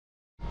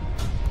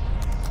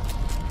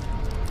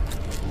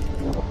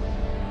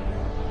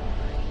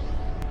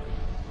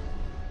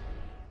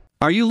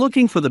Are you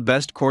looking for the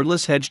best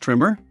cordless hedge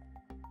trimmer?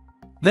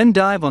 Then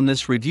dive on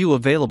this review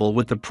available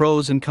with the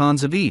pros and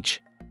cons of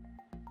each.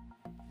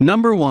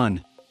 Number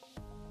 1.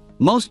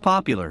 Most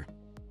popular.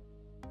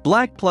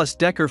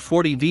 BLACK+DECKER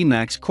 40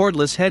 VMAX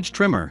Cordless Hedge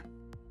Trimmer.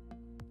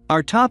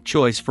 Our top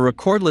choice for a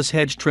cordless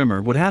hedge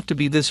trimmer would have to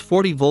be this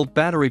 40-volt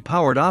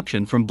battery-powered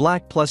option from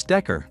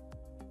BLACK+DECKER.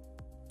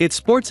 It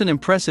sports an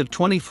impressive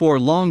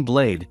 24-long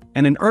blade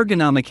and an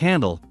ergonomic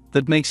handle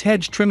that makes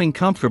hedge trimming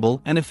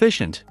comfortable and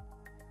efficient.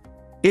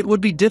 It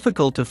would be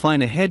difficult to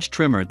find a hedge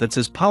trimmer that's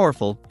as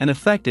powerful and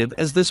effective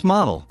as this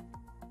model.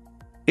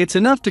 It's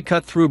enough to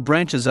cut through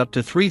branches up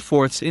to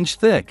 3/4 inch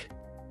thick.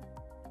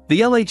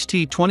 The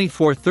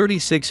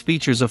LHT2436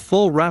 features a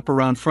full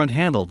wraparound front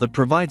handle that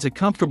provides a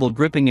comfortable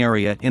gripping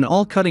area in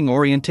all cutting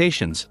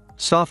orientations,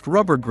 soft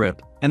rubber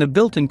grip, and a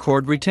built-in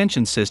cord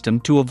retention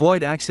system to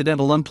avoid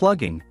accidental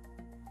unplugging.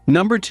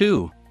 Number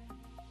 2.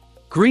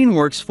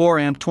 Greenworks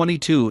 4-amp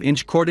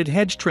 22-inch corded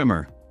hedge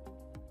trimmer.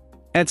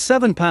 At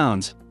 7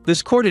 pounds,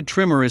 this corded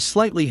trimmer is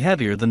slightly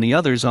heavier than the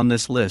others on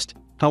this list,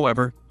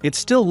 however, it's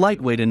still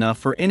lightweight enough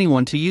for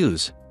anyone to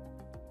use.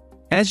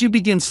 As you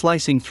begin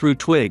slicing through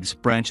twigs,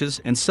 branches,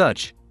 and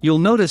such, you'll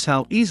notice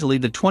how easily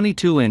the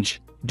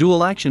 22-inch,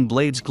 dual-action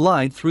blades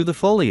glide through the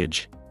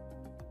foliage.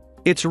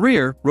 Its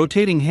rear,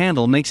 rotating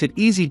handle makes it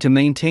easy to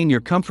maintain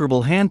your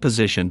comfortable hand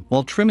position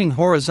while trimming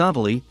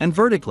horizontally and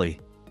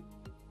vertically.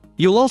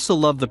 You'll also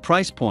love the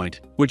price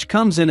point, which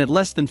comes in at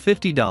less than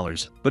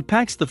 $50, but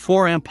packs the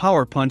 4-amp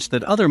power punch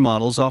that other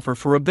models offer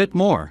for a bit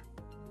more.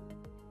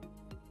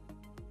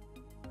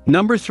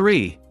 Number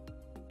 3.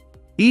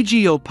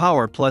 EGO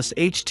Power Plus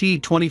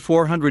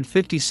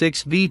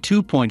HT2456V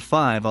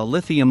 2.5 A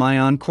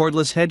Lithium-Ion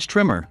Cordless Hedge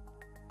Trimmer.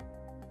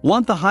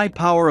 Want the high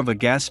power of a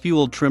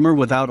gas-fueled trimmer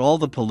without all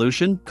the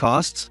pollution,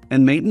 costs,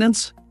 and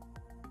maintenance?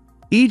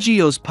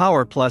 EGO's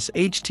Power Plus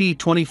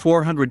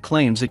HT2400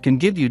 claims it can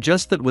give you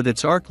just that with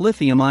its ARC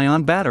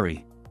lithium-ion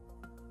battery.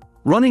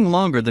 Running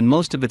longer than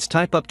most of its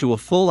type up to a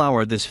full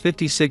hour, this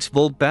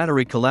 56-volt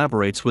battery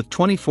collaborates with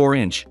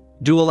 24-inch,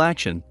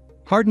 dual-action,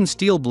 hardened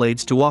steel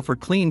blades to offer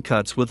clean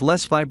cuts with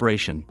less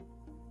vibration.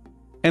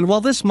 And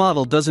while this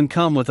model doesn't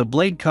come with a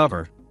blade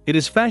cover, it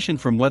is fashioned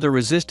from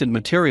weather-resistant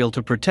material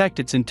to protect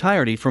its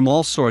entirety from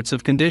all sorts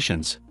of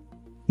conditions.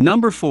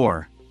 Number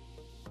 4.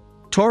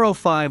 Toro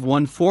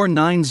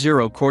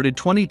 51490 Corded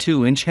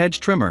 22-inch Hedge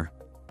Trimmer.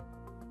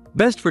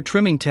 Best for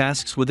trimming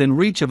tasks within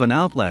reach of an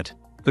outlet,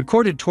 the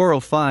corded Toro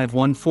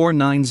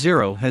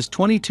 51490 has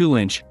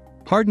 22-inch,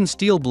 hardened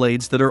steel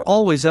blades that are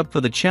always up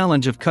for the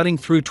challenge of cutting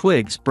through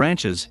twigs,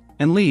 branches,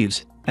 and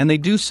leaves, and they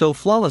do so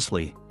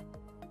flawlessly.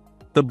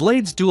 The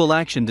blade's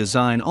dual-action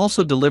design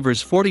also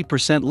delivers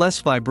 40% less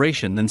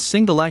vibration than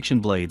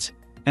single-action blades,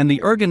 and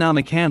the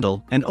ergonomic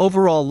handle and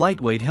overall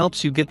lightweight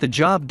helps you get the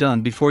job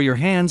done before your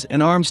hands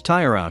and arms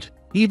tire out,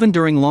 even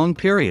during long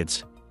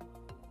periods.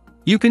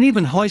 You can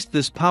even hoist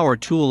this power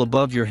tool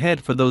above your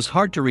head for those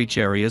hard-to-reach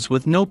areas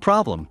with no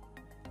problem.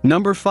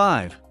 Number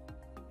 5.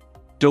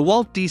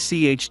 DEWALT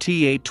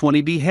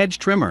DCHT820B Hedge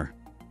Trimmer.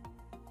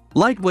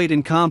 Lightweight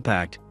and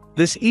compact,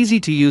 this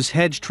easy-to-use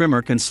hedge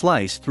trimmer can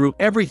slice through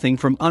everything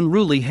from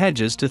unruly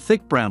hedges to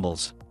thick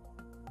brambles.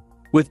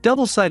 With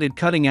double-sided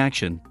cutting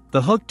action,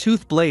 the hooked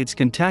tooth blades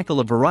can tackle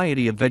a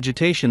variety of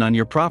vegetation on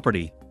your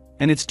property,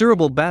 and its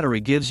durable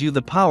battery gives you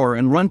the power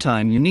and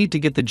runtime you need to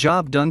get the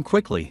job done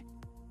quickly.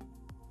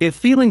 If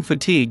feeling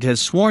fatigued has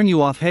sworn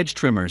you off hedge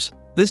trimmers,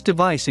 this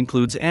device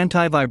includes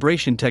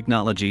anti-vibration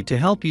technology to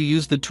help you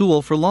use the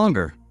tool for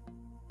longer.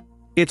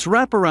 Its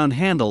wraparound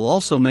handle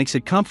also makes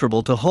it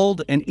comfortable to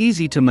hold and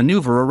easy to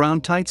maneuver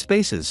around tight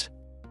spaces.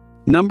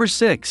 Number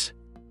 6.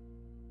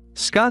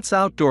 Scott's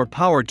Outdoor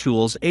Power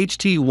Tools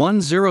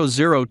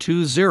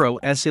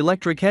HT10020S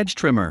Electric Hedge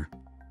Trimmer.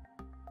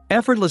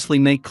 Effortlessly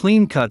make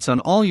clean cuts on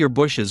all your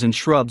bushes and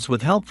shrubs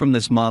with help from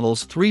this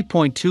model's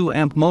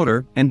 3.2-amp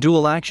motor and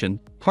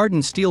dual-action,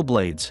 hardened steel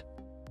blades.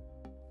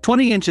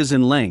 20 inches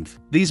in length,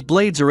 these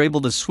blades are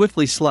able to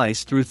swiftly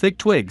slice through thick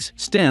twigs,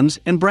 stems,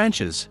 and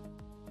branches.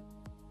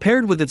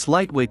 Paired with its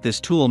lightweight,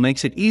 this tool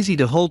makes it easy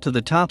to hold to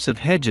the tops of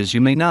hedges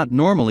you may not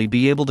normally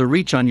be able to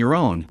reach on your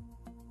own.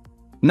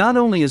 Not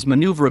only is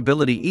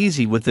maneuverability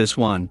easy with this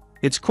one,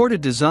 its corded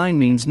design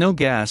means no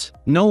gas,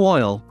 no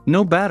oil,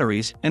 no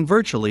batteries, and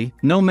virtually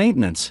no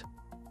maintenance.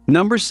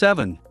 Number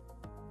 7.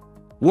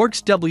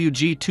 WORX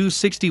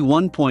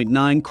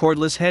WG261.9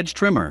 Cordless Hedge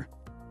Trimmer.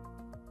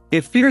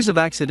 If fears of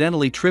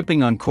accidentally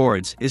tripping on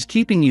cords is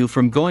keeping you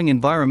from going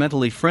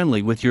environmentally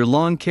friendly with your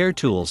lawn care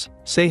tools,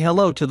 say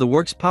hello to the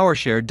WORX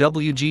PowerShare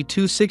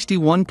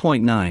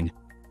WG261.9.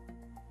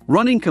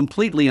 Running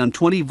completely on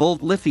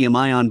 20-volt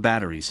lithium-ion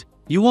batteries,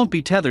 you won't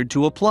be tethered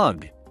to a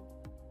plug.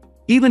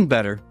 Even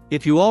better,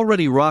 if you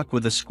already rock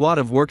with a squad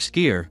of WORX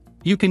gear,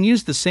 you can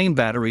use the same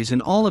batteries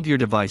in all of your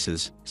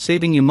devices,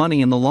 saving you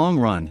money in the long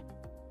run.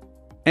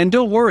 And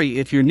don't worry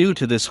if you're new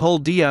to this whole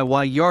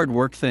DIY yard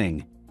work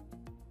thing.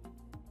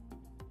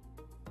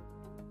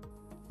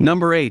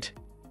 Number 8.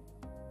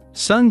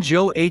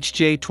 Sunjo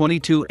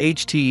HJ22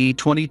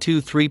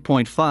 HTE22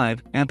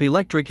 3.5 Amp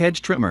Electric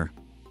Hedge Trimmer.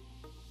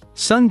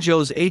 Sun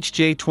Joe's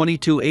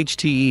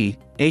HJ22HTE,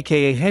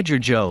 aka Hedger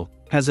Joe,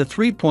 has a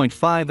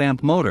 3.5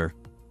 amp motor,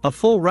 a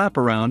full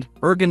wraparound,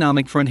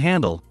 ergonomic front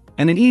handle,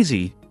 and an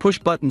easy,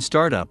 push-button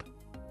startup.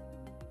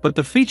 But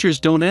the features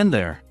don't end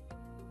there.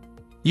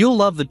 You'll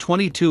love the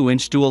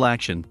 22-inch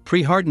dual-action,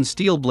 pre-hardened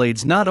steel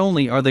blades. Not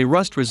only are they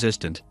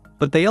rust-resistant,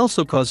 but they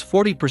also cause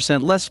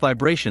 40% less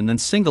vibration than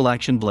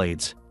single-action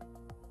blades.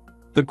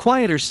 The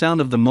quieter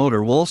sound of the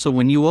motor will also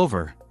win you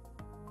over.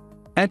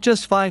 At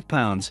just 5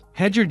 pounds,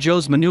 Hedger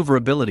Joe's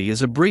maneuverability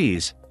is a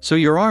breeze, so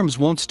your arms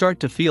won't start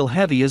to feel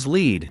heavy as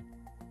lead.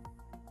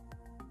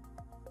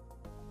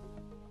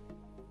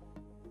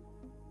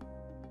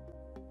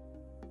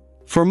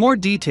 For more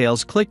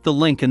details, click the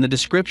link in the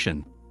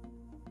description.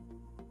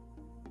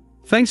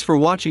 Thanks for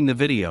watching the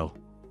video.